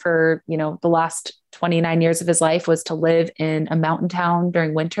dream for, the last 29 years of his life was to live in a mountain town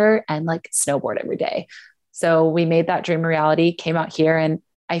during winter and snowboard every day. So we made that dream a reality, came out here, and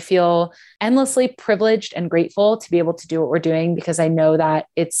I feel endlessly privileged and grateful to be able to do what we're doing, because I know that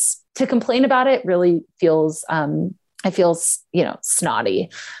to complain about it really feels, snotty,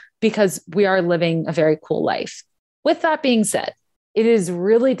 because we are living a very cool life. With that being said, it is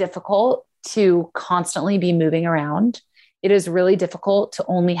really difficult to constantly be moving around. It is really difficult to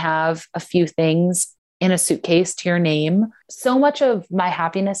only have a few things in a suitcase to your name. So much of my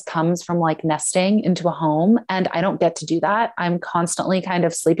happiness comes from nesting into a home, and I don't get to do that. I'm constantly kind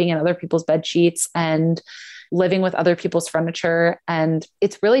of sleeping in other people's bed sheets and living with other people's furniture, and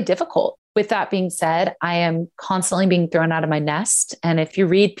it's really difficult. With that being said, I am constantly being thrown out of my nest. And if you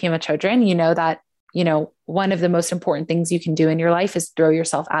read Pema Chodron, you know that, one of the most important things you can do in your life is throw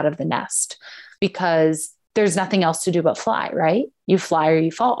yourself out of the nest, because there's nothing else to do but fly, right? You fly or you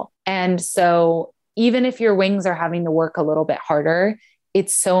fall. And so even if your wings are having to work a little bit harder,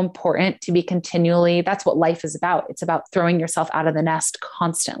 it's so important to be continually, that's what life is about. It's about throwing yourself out of the nest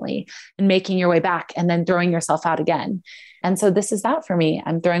constantly and making your way back and then throwing yourself out again. And so this is that for me.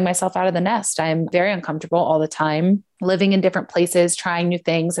 I'm throwing myself out of the nest. I'm very uncomfortable all the time, living in different places, trying new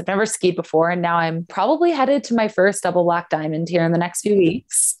things. I've never skied before. And now I'm probably headed to my first double black diamond here in the next few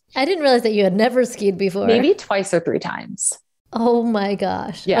weeks. I didn't realize that you had never skied before. Maybe twice or 3 times. Oh my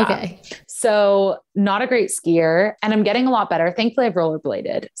gosh. Yeah. Okay. So not a great skier, and I'm getting a lot better. Thankfully, I've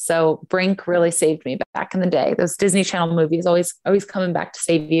rollerbladed. So Brink really saved me back in the day. Those Disney Channel movies always coming back to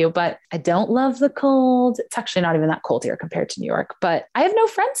save you, but I don't love the cold. It's actually not even that cold here compared to New York, but I have no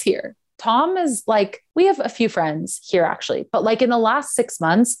friends here. Tom is like, we have a few friends here actually, but like in the last 6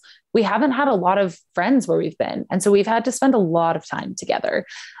 months, we haven't had a lot of friends where we've been. And so we've had to spend a lot of time together.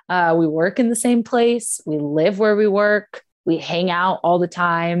 We work in the same place. We live where we work. We hang out all the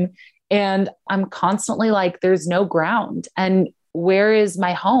time. And I'm constantly like, there's no ground. And where is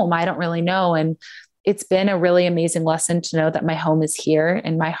my home? I don't really know. And it's been a really amazing lesson to know that my home is here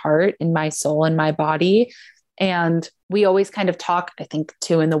in my heart, in my soul, in my body. And we always kind of talk, I think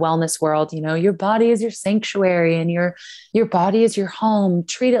too, in the wellness world, you know, your body is your sanctuary and your body is your home.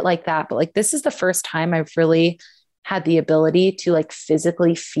 Treat it like that. But like, this is the first time I've really had the ability to like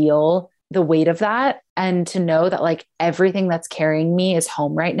physically feel the weight of that and to know that like everything that's carrying me is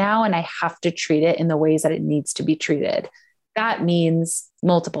home right now. And I have to treat it in the ways that it needs to be treated. That means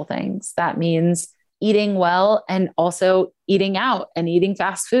multiple things. That means eating well and also eating out and eating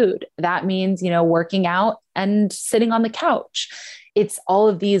fast food. That means, you know, working out and sitting on the couch. It's all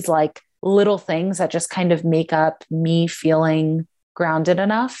of these like little things that just kind of make up me feeling grounded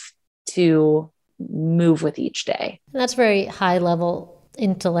enough to move with each day. That's very high level,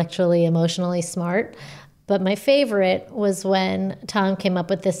 intellectually, emotionally smart. But my favorite was when Tom came up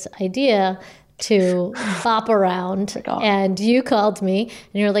with this idea to bop around, and you called me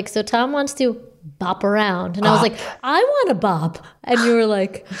and you're like, so Tom wants to bop around. And I was like, I want to bop. And you were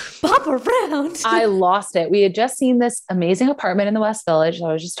like, bop around. I lost it. We had just seen this amazing apartment in the West Village that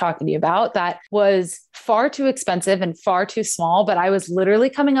I was just talking to you about that was far too expensive and far too small. But I was literally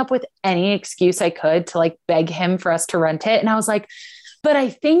coming up with any excuse I could to like beg him for us to rent it. And I was like, but I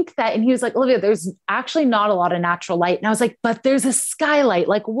think that, and he was like, Olivia, there's actually not a lot of natural light. And I was like, but there's a skylight.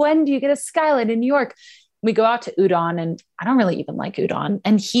 Like, when do you get a skylight in New York? We go out to udon, and I don't really even like udon.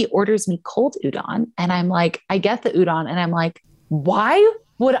 And he orders me cold udon. And I'm like, I get the udon. And I'm like, why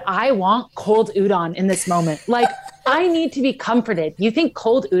would I want cold udon in this moment? Like, I need to be comforted. You think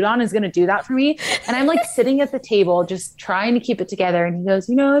cold udon is going to do that for me? And I'm like sitting at the table, just trying to keep it together. And he goes,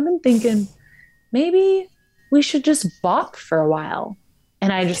 you know, I've been thinking maybe we should just bop for a while.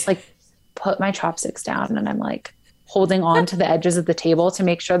 And I just like put my chopsticks down and I'm like holding on to the edges of the table to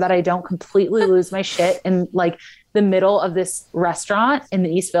make sure that I don't completely lose my shit in like the middle of this restaurant in the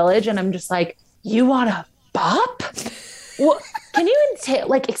East Village. And I'm just like, you want to bop? Well, can you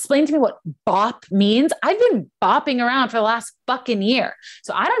explain to me what bop means? I've been bopping around for the last fucking year.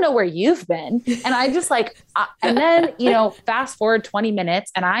 So I don't know where you've been. And I just like, and then, you know, fast forward 20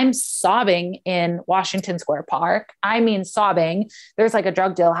 minutes and I'm sobbing in Washington Square Park. I mean, sobbing. There's like a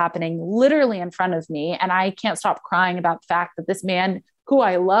drug deal happening literally in front of me. And I can't stop crying about the fact that this man who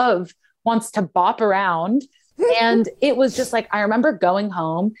I love wants to bop around. And it was just like, I remember going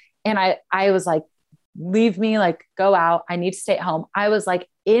home and I was like, leave me, like, go out. I need to stay at home. I was like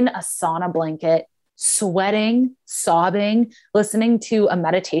in a sauna blanket, sweating, sobbing, listening to a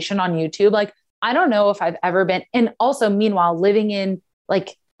meditation on YouTube. Like, I don't know if I've ever been. And also meanwhile, living in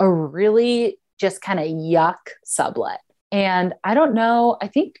like a really just kind of yuck sublet. And I don't know, I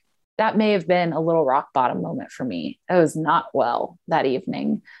think that may have been a little rock bottom moment for me. I was not well that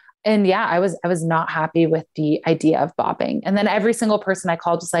evening. And yeah, I was not happy with the idea of bopping. And then every single person I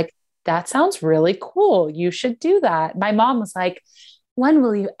called was like, that sounds really cool. You should do that. My mom was like, when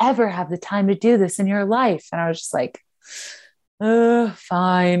will you ever have the time to do this in your life? And I was just like,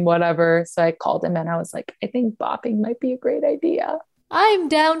 fine, whatever. So I called him and I was like, I think bopping might be a great idea. I'm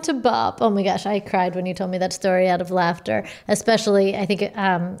down to bop. Oh my gosh, I cried when you told me that story out of laughter. Especially, I think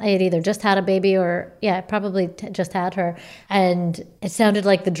I had either just had a baby or, yeah, probably just had her. And it sounded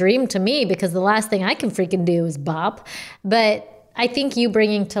like the dream to me because the last thing I can freaking do is bop. But I think you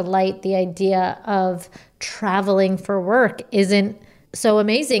bringing to light the idea of traveling for work isn't so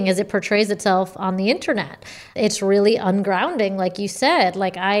amazing as it portrays itself on the internet. It's really ungrounding, like you said.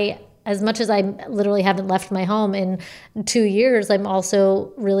 Like I as much as I literally haven't left my home in 2 years, I'm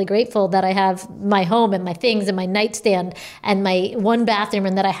also really grateful that I have my home and my things and my nightstand and my one bathroom,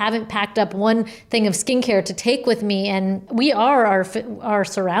 and that I haven't packed up one thing of skincare to take with me. And we are our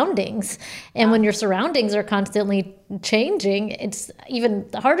surroundings. And when your surroundings are constantly changing, it's even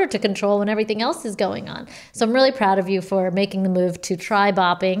harder to control when everything else is going on. So I'm really proud of you for making the move to try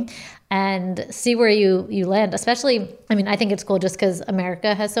bopping and see where you land. Especially, I mean, I think it's cool just because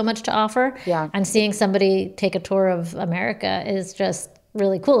America has so much to offer. Yeah. And seeing somebody take a tour of America is just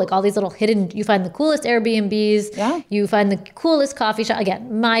really cool. Like all these little hidden, you find the coolest Airbnbs, you find the coolest coffee shop.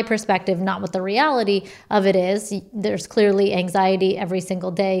 Again, my perspective, not what the reality of it is. There's clearly anxiety every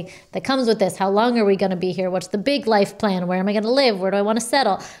single day that comes with this. How long are we going to be here? What's the big life plan? Where am I going to live? Where do I want to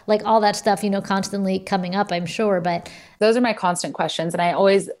settle? Like all that stuff, constantly coming up, I'm sure. But those are my constant questions. And I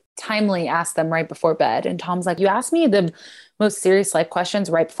always timely ask them right before bed. And Tom's like, you ask me the most serious life questions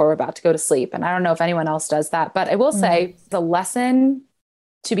right before we're about to go to sleep. And I don't know if anyone else does that, but I will say the lesson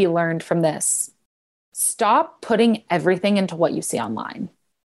to be learned from this: stop putting everything into what you see online.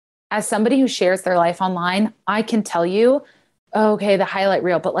 As somebody who shares their life online, I can tell you, okay, the highlight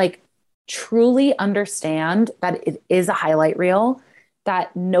reel, but like truly understand that it is a highlight reel,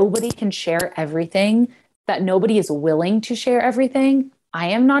 that nobody can share everything, that nobody is willing to share everything. I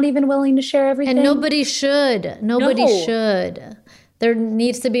am not even willing to share everything. And nobody should. Nobody should. There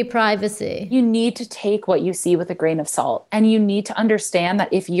needs to be privacy. You need to take what you see with a grain of salt. And you need to understand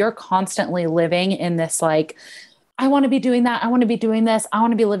that if you're constantly living in this, like, I want to be doing that, I want to be doing this, I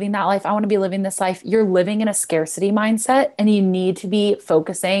want to be living that life, I want to be living this life, you're living in a scarcity mindset. And you need to be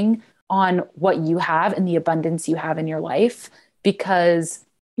focusing on what you have and the abundance you have in your life, because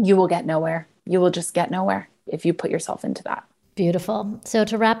you will get nowhere. You will just get nowhere if you put yourself into that. Beautiful. So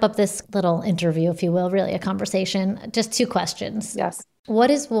to wrap up this little interview, if you will, really a conversation, just 2 questions. Yes.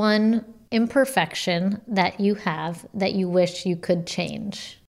 What is one imperfection that you have that you wish you could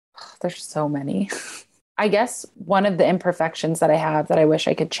change? There's so many. I guess one of the imperfections that I have that I wish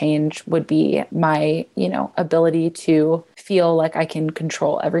I could change would be my, ability to feel like I can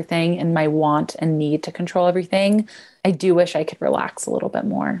control everything and my want and need to control everything. I do wish I could relax a little bit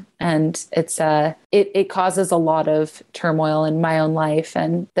more. And it causes a lot of turmoil in my own life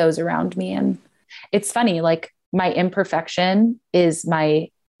and those around me. And it's funny, like my imperfection is my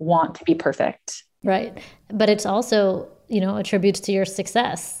want to be perfect. Right. But it's also, attributes to your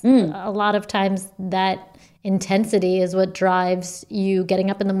success. A lot of times that intensity is what drives you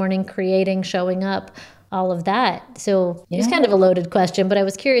getting up in the morning, creating, showing up, all of that. So it's kind of a loaded question, but I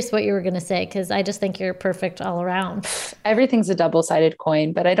was curious what you were going to say, because I just think you're perfect all around. Everything's a double-sided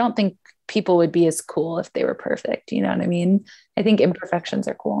coin, but I don't think people would be as cool if they were perfect. You know what I mean? I think imperfections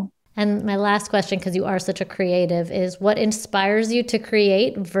are cool. And my last question, because you are such a creative, is what inspires you to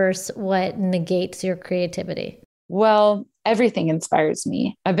create versus what negates your creativity? Well, everything inspires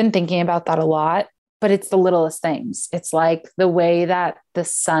me. I've been thinking about that a lot, but it's the littlest things. It's like the way that the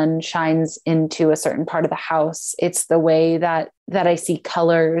sun shines into a certain part of the house. It's the way that I see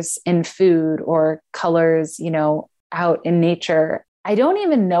colors in food or colors, out in nature. I don't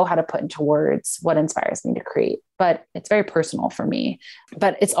even know how to put into words what inspires me to create, but it's very personal for me.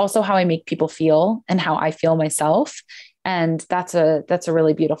 But it's also how I make people feel and how I feel myself. And that's a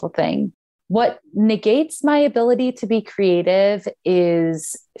really beautiful thing. What negates my ability to be creative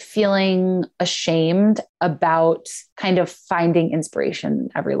is feeling ashamed about kind of finding inspiration in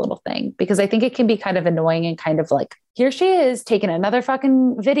every little thing, because I think it can be kind of annoying and kind of like, here she is taking another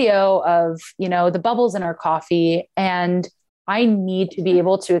fucking video of, the bubbles in her coffee. And I need to be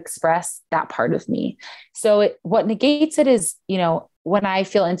able to express that part of me. So what negates it is, when I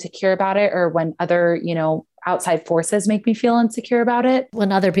feel insecure about it, or when other, outside forces make me feel insecure about it.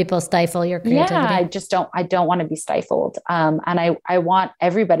 When other people stifle your creativity. Yeah, I don't want to be stifled. And I want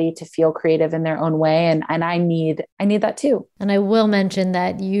everybody to feel creative in their own way. And I need that too. And I will mention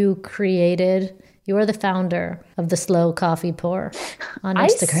that you are the founder of the Slow Coffee Pour on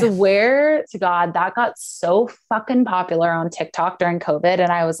Instagram. I swear to God, that got so fucking popular on TikTok during COVID.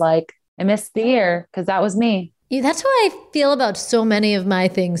 And I was like, I missed the year, because that was me. That's how I feel about so many of my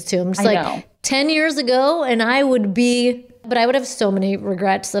things too. I'm just like 10 years ago and I would have so many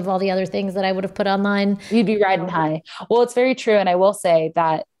regrets of all the other things that I would have put online. You'd be riding high. Well, it's very true. And I will say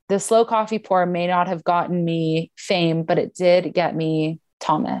that the Slow Coffee Pour may not have gotten me fame, but it did get me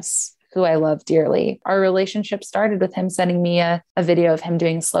Thomas, who I love dearly. Our relationship started with him sending me a video of him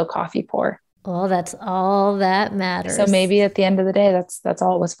doing a slow coffee pour. Well, that's all that matters. So maybe at the end of the day, that's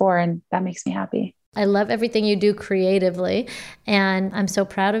all it was for. And that makes me happy. I love everything you do creatively, and I'm so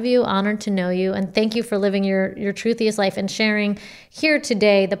proud of you, honored to know you, and thank you for living your truthiest life and sharing here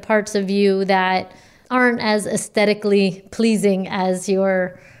today the parts of you that aren't as aesthetically pleasing as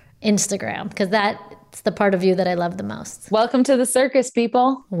your Instagram, because that's the part of you that I love the most. Welcome to the circus,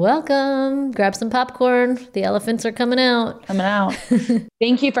 people. Welcome. Grab some popcorn. The elephants are coming out.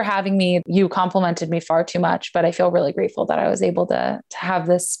 Thank you for having me. You complimented me far too much, but I feel really grateful that I was able to have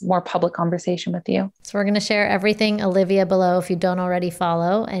this more public conversation with you. So we're going to share everything Olivia below if you don't already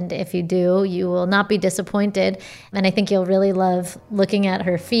follow. And if you do, you will not be disappointed. And I think you'll really love looking at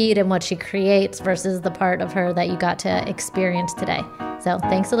her feed and what she creates versus the part of her that you got to experience today. So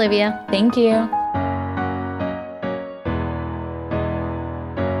thanks, Olivia. Thank you.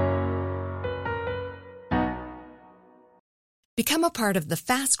 Become a part of the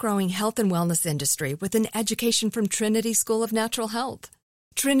fast-growing health and wellness industry with an education from Trinity School of Natural Health.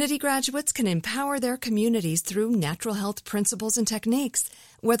 Trinity graduates can empower their communities through natural health principles and techniques,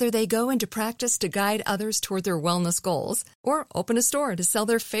 whether they go into practice to guide others toward their wellness goals or open a store to sell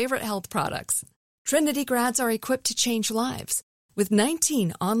their favorite health products. Trinity grads are equipped to change lives with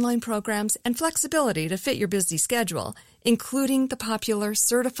 19 online programs and flexibility to fit your busy schedule, including the popular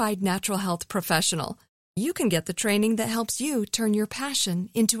Certified Natural Health Professional. You can get the training that helps you turn your passion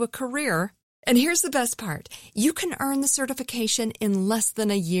into a career. And here's the best part. You can earn the certification in less than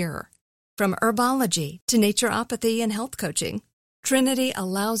a year. From herbology to naturopathy and health coaching, Trinity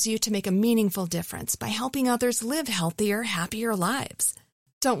allows you to make a meaningful difference by helping others live healthier, happier lives.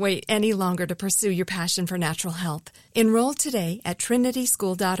 Don't wait any longer to pursue your passion for natural health. Enroll today at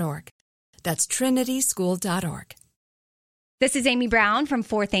trinityschool.org. That's trinityschool.org. This is Amy Brown from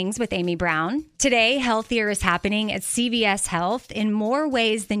 4 Things with Amy Brown. Today, healthier is happening at CVS Health in more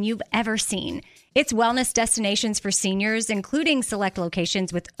ways than you've ever seen. It's wellness destinations for seniors, including select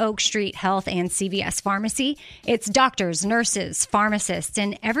locations with Oak Street Health and CVS Pharmacy. It's doctors, nurses, pharmacists,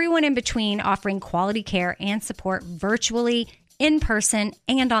 and everyone in between offering quality care and support virtually, in person,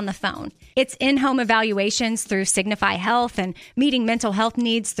 and on the phone. It's in-home evaluations through Signify Health and meeting mental health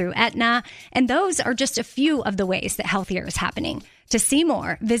needs through Aetna. And those are just a few of the ways that healthier is happening. To see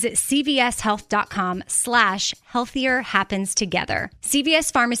more, visit cvshealth.com/healthier happens together.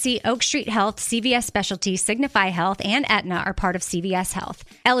 CVS Pharmacy, Oak Street Health, CVS Specialty, Signify Health, and Aetna are part of CVS Health.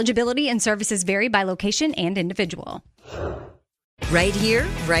 Eligibility and services vary by location and individual. Right here,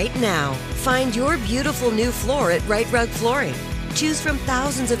 right now. Find your beautiful new floor at Right Rug Flooring. Choose from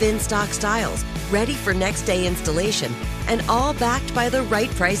thousands of in-stock styles, ready for next day installation, and all backed by the right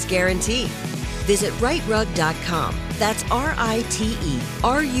price guarantee. Visit rightrug.com. That's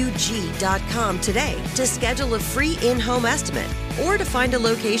RITERUG.com today to schedule a free in-home estimate or to find a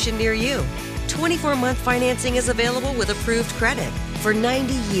location near you. 24-month financing is available with approved credit. For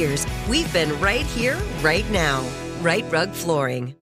 90 years, we've been right here, right now. Right Rug Flooring.